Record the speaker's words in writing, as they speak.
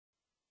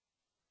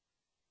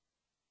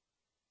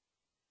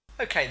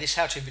Okay, this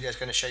how-to video is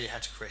going to show you how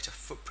to create a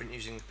footprint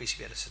using the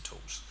PCB editor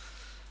tools.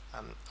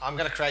 I'm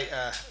going to create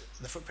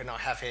the footprint I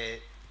have here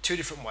two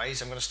different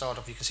ways. I'm going to start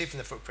off, you can see from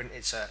the footprint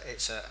it's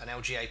an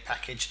LGA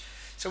package.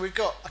 So we've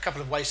got a couple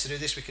of ways to do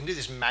this. We can do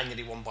this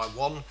manually one by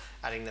one,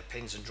 adding the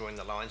pins and drawing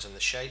the lines and the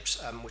shapes,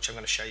 which I'm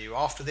going to show you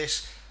after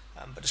this.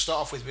 But to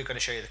start off with, we're going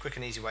to show you the quick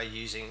and easy way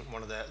using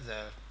one of the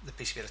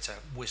PCB editor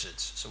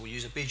wizards. So we'll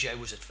use a BGA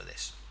wizard for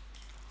this.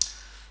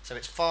 So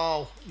it's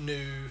File,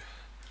 New,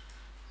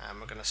 and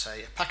we're going to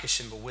say a package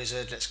symbol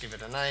wizard. Let's give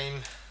it a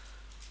name.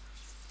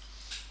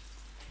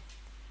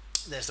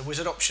 There's the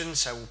wizard option,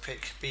 so we'll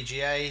pick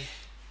BGA.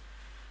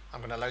 I'm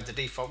going to load the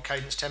default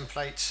cadence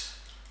template.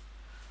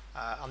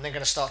 I'm then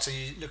going to start to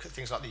look at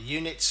things like the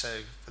units. So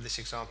for this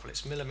example,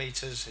 it's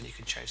millimeters, and you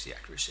can change the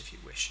accuracy if you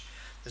wish.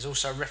 There's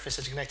also a reference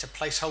designator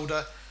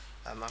placeholder.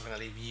 I'm going to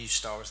leave U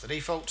star as the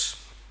default.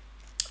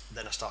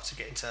 Then I start to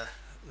get into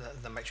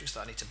the matrix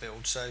that I need to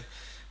build. So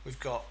we've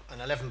got an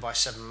 11 by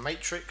 7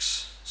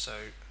 matrix. So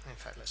in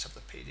fact, let's have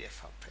the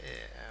PDF up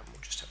here, and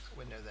we'll just have that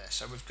window there.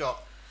 So we've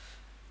got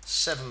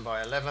 7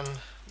 by 11,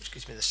 which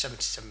gives me the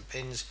 77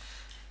 pins.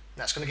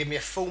 That's going to give me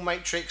a full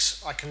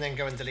matrix. I can then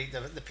go and delete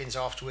the pins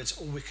afterwards,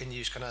 or we can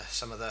use kind of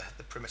some of the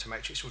perimeter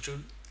matrix, which will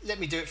let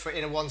me do it for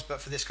inner ones, but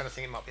for this kind of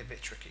thing it might be a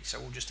bit tricky. So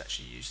we'll just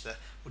actually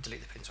we'll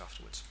delete the pins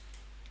afterwards.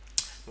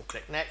 We'll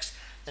click next.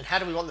 Then how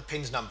do we want the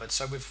pins numbered?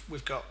 So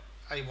we've got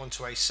A1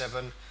 to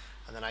A7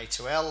 and then A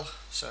to L.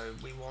 So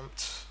we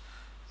want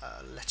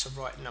letter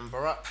right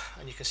number up,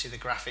 and you can see the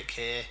graphic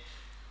here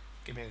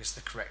giving us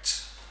the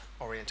correct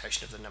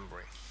orientation of the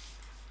numbering.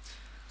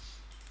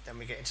 Then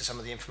we get into some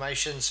of the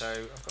information. So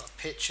I've got a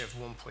pitch of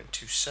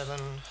 1.27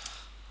 and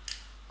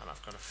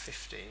I've got a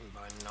 15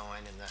 by 9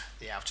 in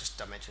the outer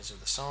dimensions of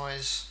the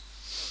size.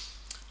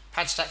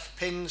 Pad stack for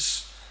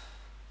pins.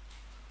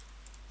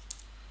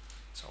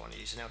 So I want to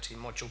use an LT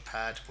module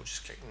pad. We'll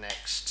just click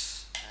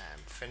next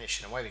and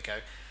finish, and away we go.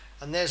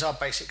 And there's our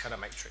basic kind of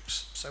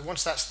matrix. So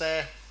once that's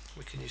there,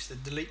 we can use the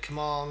delete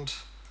command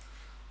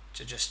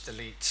to just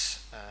delete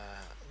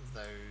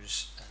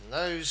those and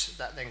those.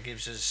 That then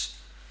gives us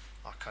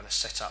our kind of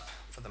setup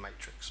for the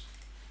matrix.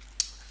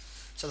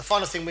 So the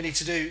final thing we need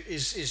to do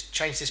is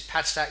change this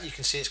pad stack. You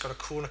can see it's got a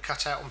corner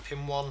cutout on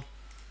pin 1.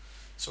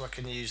 So I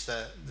can use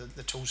the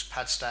tools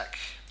pad stack,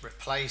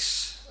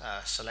 replace,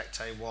 select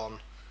A1.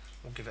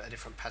 We'll give it a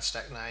different pad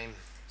stack name.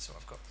 So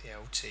I've got the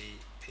LT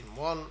pin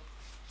 1,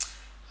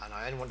 and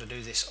I only want to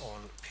do this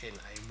on pin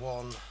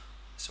A1.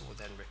 So we'll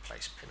then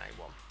replace pin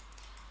A1.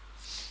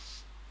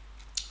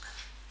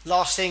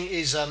 Last thing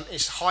is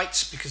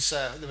heights, because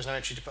there was no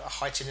entry to put a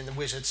height in the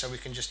wizard, so we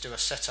can just do a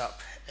setup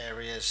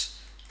areas,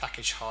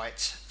 package height,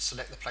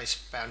 select the place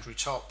boundary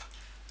top,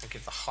 and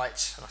give the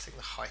height, and I think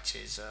the height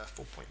is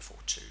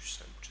 4.42,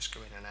 so we'll just go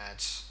in and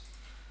add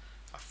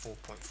a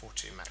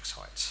 4.42 max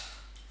height.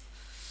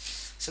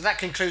 So that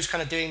concludes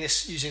kind of doing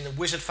this using the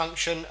wizard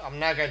function. I'm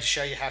now going to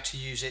show you how to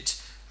use it,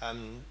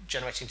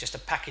 generating just a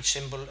package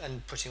symbol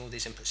and putting all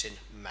these inputs in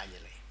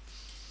manually.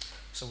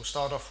 So we'll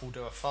start off, we'll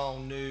do a file,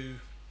 new,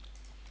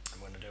 I'm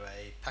going to do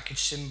a package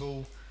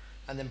symbol,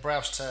 and then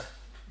browse to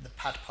the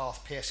pad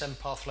path, PSM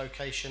path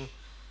location,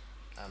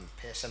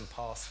 PSM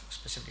path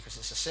specifically because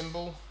it's a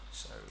symbol.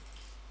 So,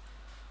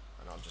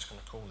 and I'm just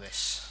going to call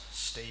this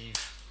Steve,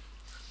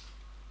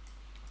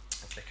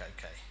 and click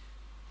OK.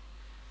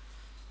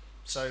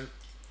 So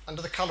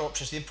under the color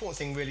options, the important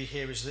thing really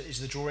here is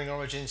the drawing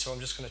origin. So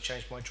I'm just going to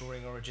change my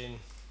drawing origin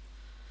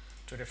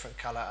to a different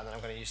color, and then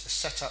I'm going to use the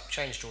setup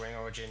change drawing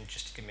origin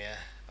just to give me a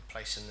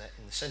place in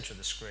the center of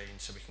the screen,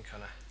 so we can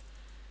kind of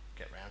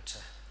get round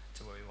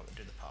to where we want to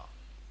do the part.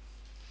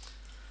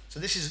 So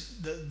this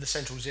is the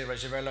central 0,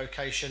 0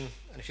 location,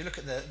 and if you look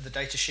at the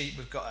data sheet,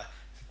 we've got a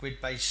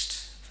grid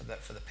based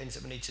for the pins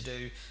that we need to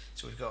do.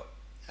 So we've got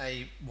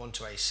A1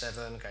 to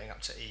A7 going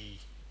up to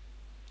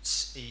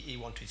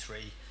E1, 2,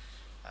 3,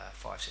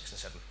 5, 6 and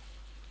 7.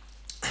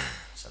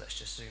 So let's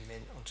just zoom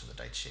in onto the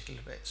data sheet a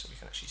little bit so we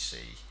can actually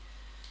see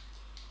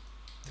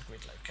the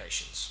grid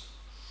locations.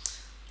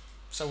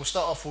 So we'll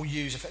start off, we'll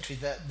use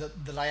effectively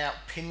the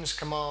layout pins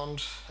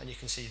command, and you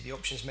can see the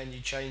options menu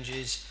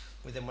changes.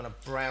 We then want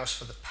to browse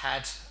for the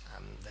pad.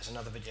 There's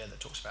another video that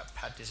talks about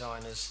pad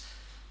designers,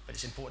 but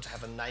it's important to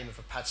have a name of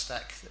a pad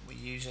stack that we're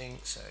using.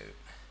 So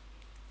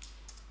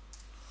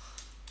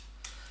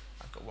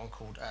I've got one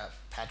called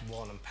pad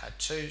 1 and pad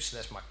 2. So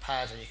there's my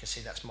pad, and you can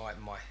see that's my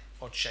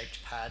odd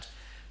shaped pad,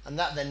 and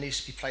that then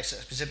needs to be placed at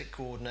a specific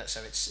coordinate.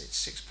 So it's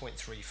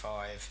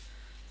 6.35,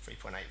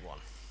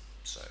 3.81.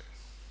 So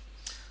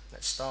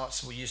let's start.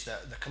 So we'll use the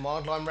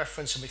command line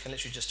reference, and we can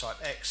literally just type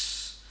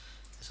X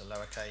as a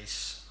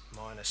lowercase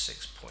minus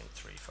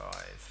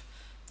 6.35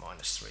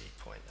 minus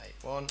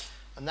 3.81,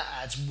 and that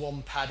adds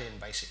one pad in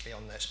basically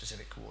on their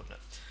specific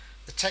coordinate.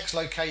 The text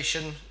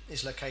location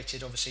is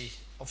located obviously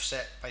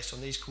offset based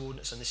on these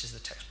coordinates, and this is the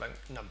text blank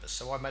numbers.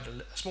 So I've made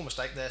a small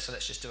mistake there, so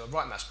let's just do a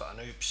right mouse button,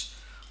 oops.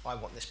 I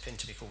want this pin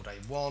to be called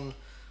A1.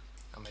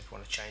 I maybe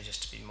want to change this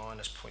to be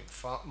minus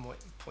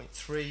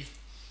 0.3.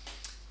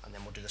 And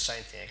then we'll do the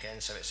same thing again,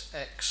 so it's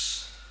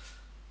X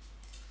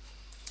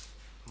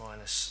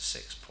minus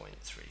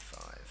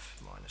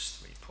 6.35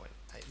 minus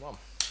 3.81.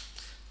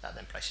 That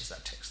then places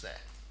that text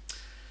there.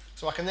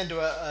 So I can then do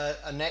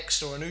a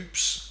next or an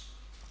oops,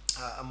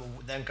 and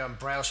we'll then go and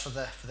browse for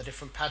the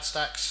different pad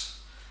stacks.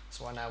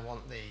 So I now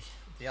want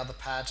the other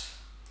pad,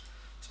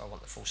 so I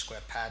want the full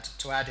square pad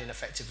to add in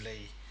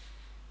effectively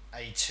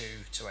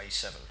A2 to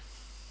A7.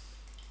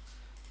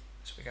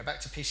 So we go back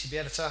to PCB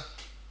editor.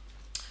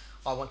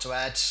 I want to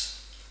add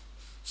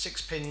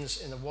 6 pins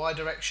in the Y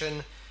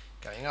direction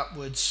going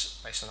upwards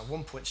based on a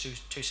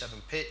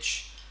 1.27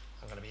 pitch.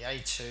 I'm going to be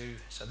A2,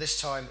 so this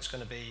time it's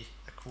going to be,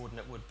 the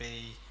coordinate would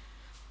be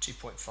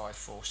 2.54,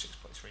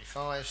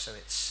 6.35, so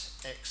it's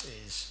X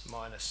is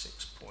minus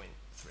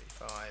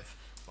 6.35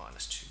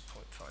 minus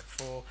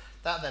 2.54.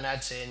 That then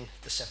adds in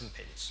the 7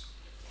 pins.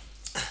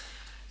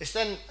 It's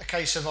then a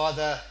case of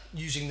either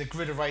using the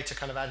grid array to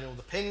kind of add in all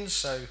the pins,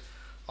 so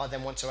I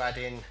then want to add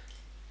in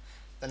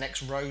the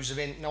next rows of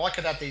in. Now I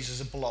could add these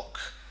as a block,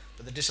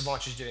 but the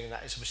disadvantage of doing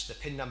that is obviously the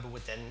pin number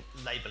would then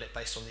label it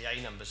based on the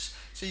A numbers.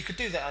 So you could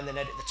do that and then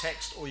edit the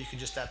text, or you can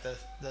just add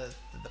the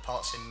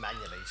parts in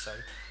manually. So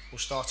we'll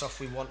start off,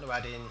 we want to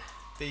add in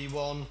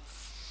B1.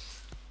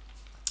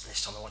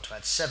 This time I want to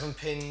add 7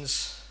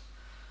 pins,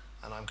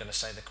 and I'm going to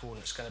say the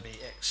coordinate's going to be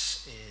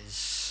X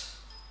is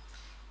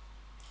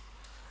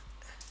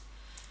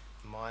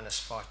minus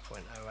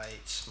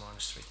 5.08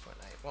 minus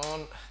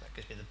 3.81. That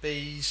gives me the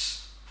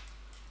B's.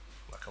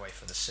 Work away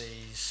for the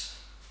C's.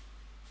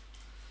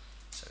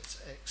 So it's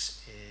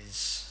X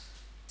is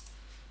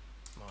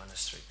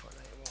minus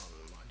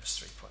 3.81 minus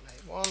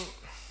 3.81.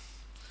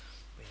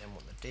 We then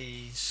want the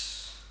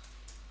D's.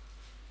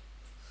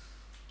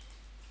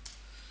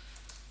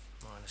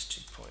 Minus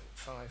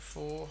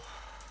 2.54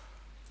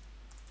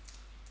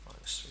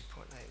 minus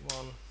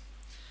 3.81.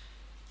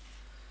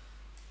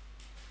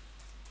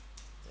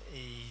 The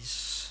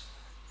E's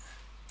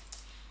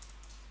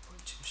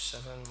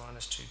 0.27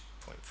 minus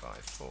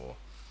 2.54.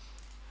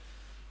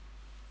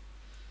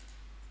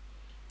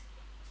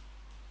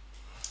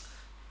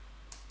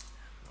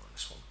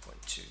 Minus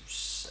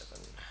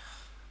 1.27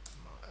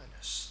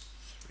 minus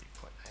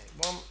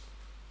 3.81.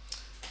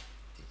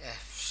 The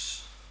F's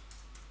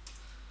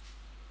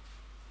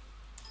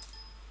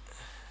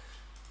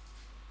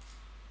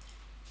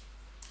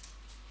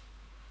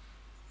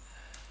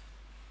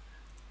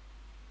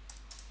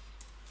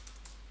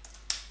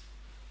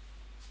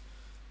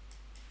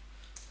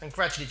and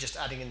gradually just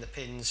adding in the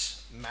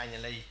pins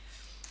manually.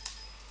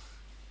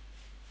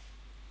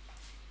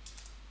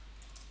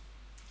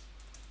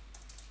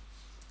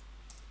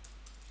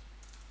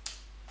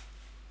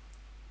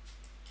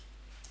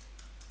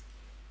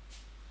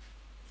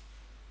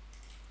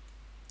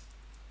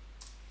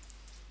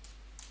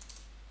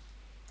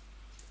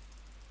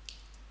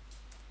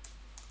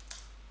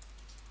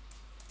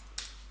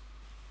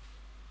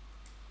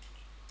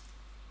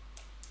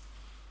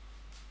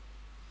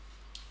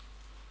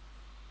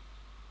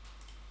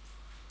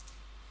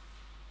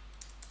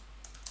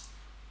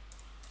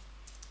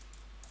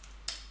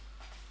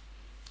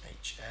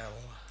 HL,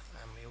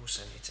 and we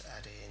also need to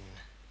add in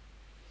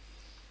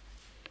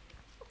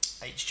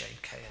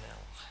HJ, K and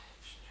L.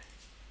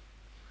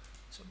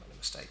 So I made a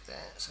mistake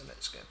there, so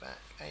let's go back.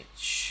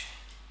 H,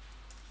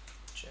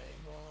 J1,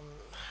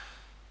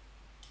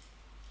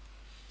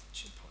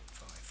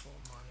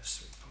 2.54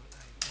 minus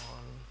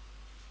 3.81.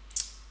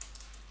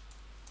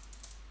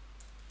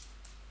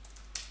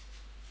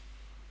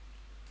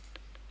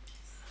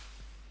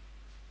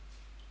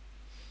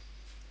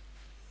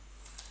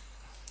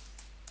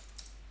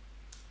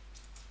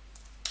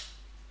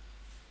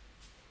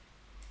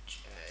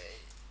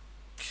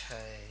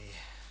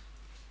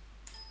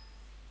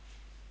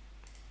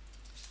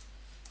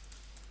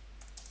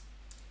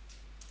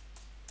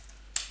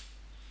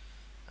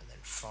 And then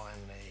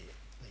finally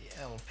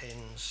the L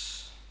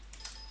pins.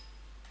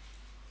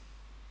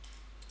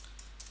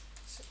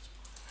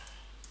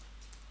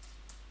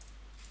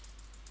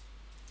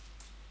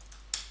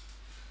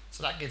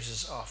 So that gives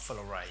us our full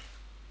array.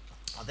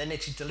 I then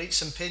need to delete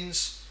some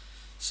pins.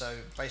 So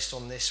based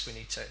on this, we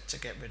need to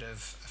get rid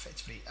of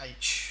effectively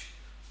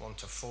H1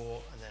 to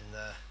 4, and then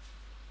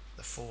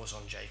the 4s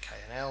on J, K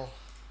and L.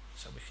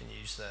 So we can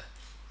use the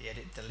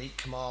edit delete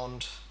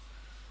command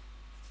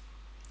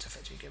to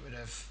effectively get rid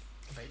of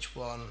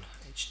H1,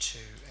 H2,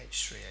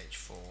 H3,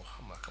 H4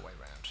 and work our way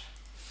around.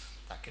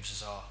 That gives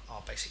us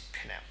our basic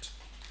pin out.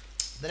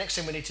 The next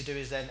thing we need to do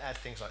is then add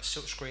things like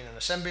silkscreen and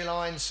assembly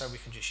lines. So we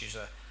can just use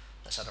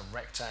let's add a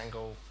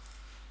rectangle,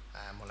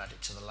 and we'll add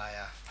it to the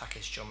layer,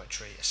 package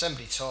geometry,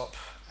 assembly top,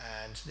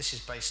 and this is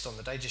based on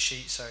the data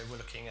sheet, so we're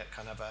looking at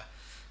kind of a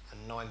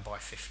 9 by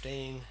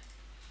 15.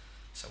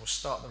 So we'll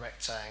start the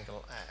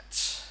rectangle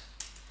at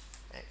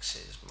X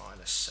is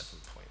minus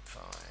 7.5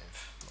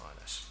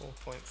 minus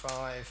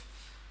 4.5,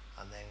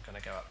 and then going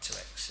to go up to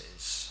X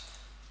is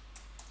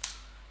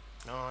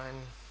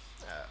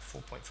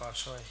 4.5,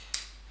 sorry.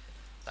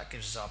 That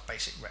gives us our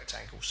basic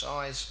rectangle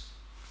size.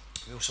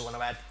 We also want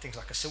to add things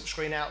like a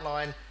silkscreen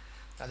outline.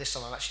 Now this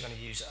time I'm actually going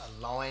to use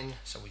a line,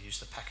 so we'll use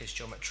the package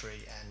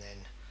geometry and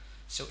then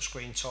silk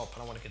screen top,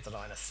 and I want to give the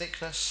line a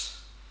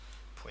thickness,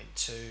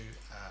 0.2,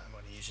 I'm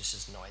going to use this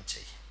as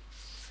 90.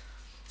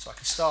 So I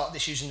can start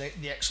this using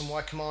the X and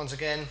Y commands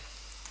again.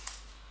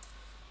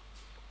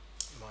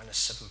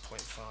 Minus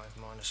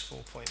 7.5, minus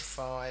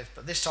 4.5,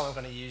 but this time I'm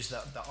going to use the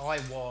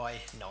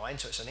IY9,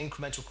 so it's an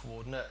incremental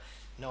coordinate,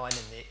 9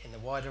 in the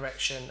Y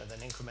direction, and then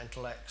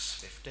incremental X,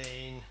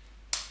 15,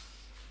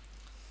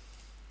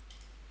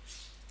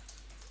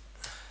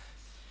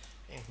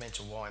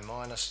 incremental Y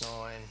minus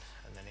 9,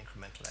 and then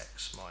incremental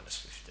X minus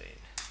 15.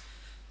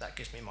 That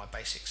gives me my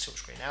basic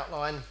silkscreen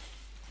outline.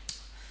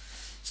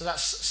 So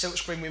that's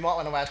silkscreen. We might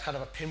want to add kind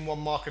of a pin 1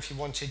 marker if you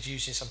wanted,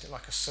 using something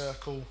like a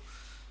circle.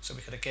 So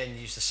we could again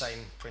use the same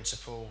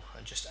principle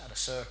and just add a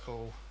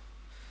circle.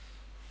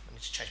 I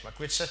need to change my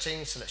grid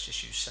settings, so let's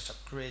just use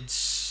setup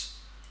grids.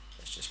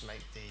 Let's just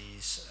make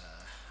these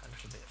a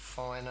little bit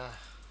finer.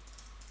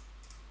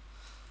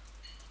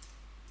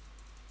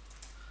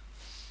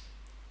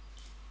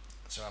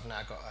 So I've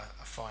now got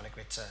a finer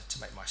grid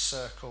to make my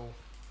circle,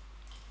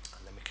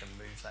 and then we can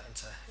move that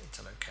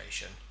into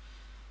location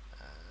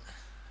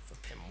for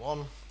pin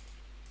 1.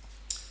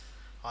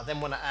 I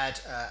then want to add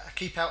a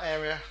keep out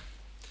area,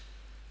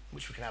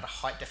 which we can add a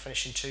height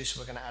definition to. So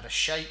we're going to add a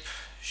shape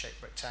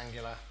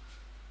rectangular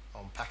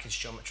on package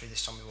geometry.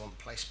 This time we want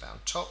place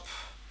bound top,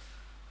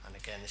 and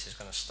again this is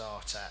going to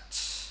start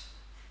at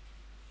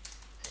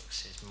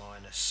X is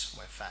minus,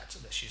 well, in fact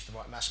let's use the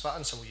right mouse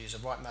button, so we'll use a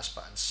right mouse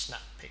button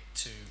snap pick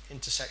to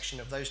intersection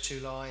of those two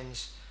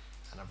lines,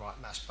 and a right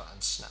mouse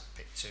button snap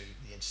pick to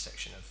the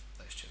intersection of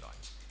those two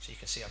lines. So you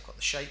can see I've got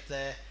the shape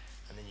there,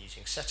 and then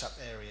using setup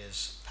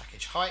areas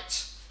package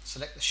height,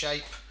 select the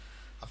shape.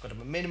 I've got a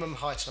minimum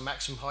height and a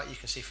maximum height. You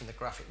can see from the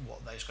graphic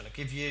what those are going to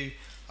give you.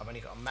 I've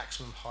only got a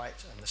maximum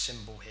height, and the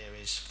symbol here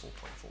is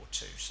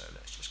 4.42. So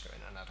let's just go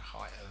in and add a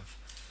height of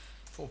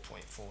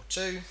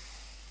 4.42.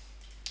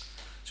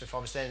 So if I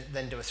was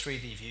then do a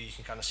 3D view, you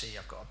can kind of see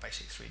I've got a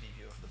basic 3D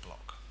view of the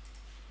block.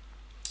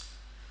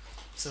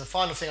 So the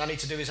final thing I need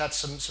to do is add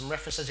some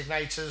reference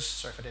designators.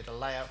 So if I did a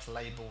layout,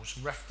 labels,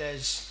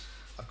 refdes,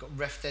 I've got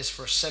refdes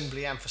for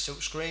assembly and for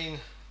silkscreen,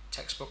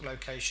 text block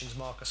locations,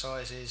 marker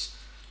sizes.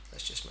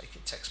 Let's just make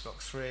it text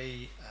block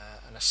 3.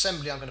 And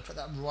assembly, I'm going to put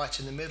that right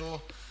in the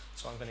middle.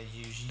 So I'm going to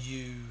use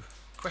U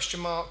question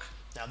mark.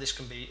 Now this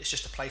can be, it's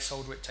just a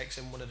placeholder, it takes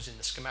in whatever's in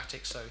the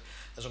schematic, so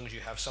as long as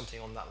you have something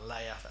on that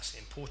layer, that's the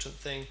important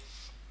thing.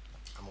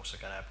 I'm also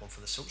going to add one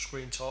for the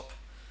silkscreen top,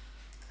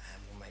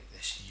 and we'll make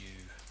this U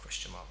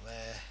question mark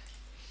there.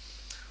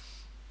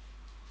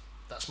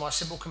 That's my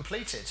symbol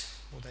completed.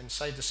 We'll then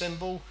save the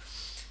symbol,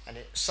 and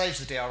it saves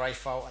the DRA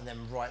file and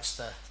then writes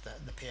the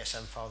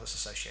PSM file that's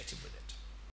associated with it.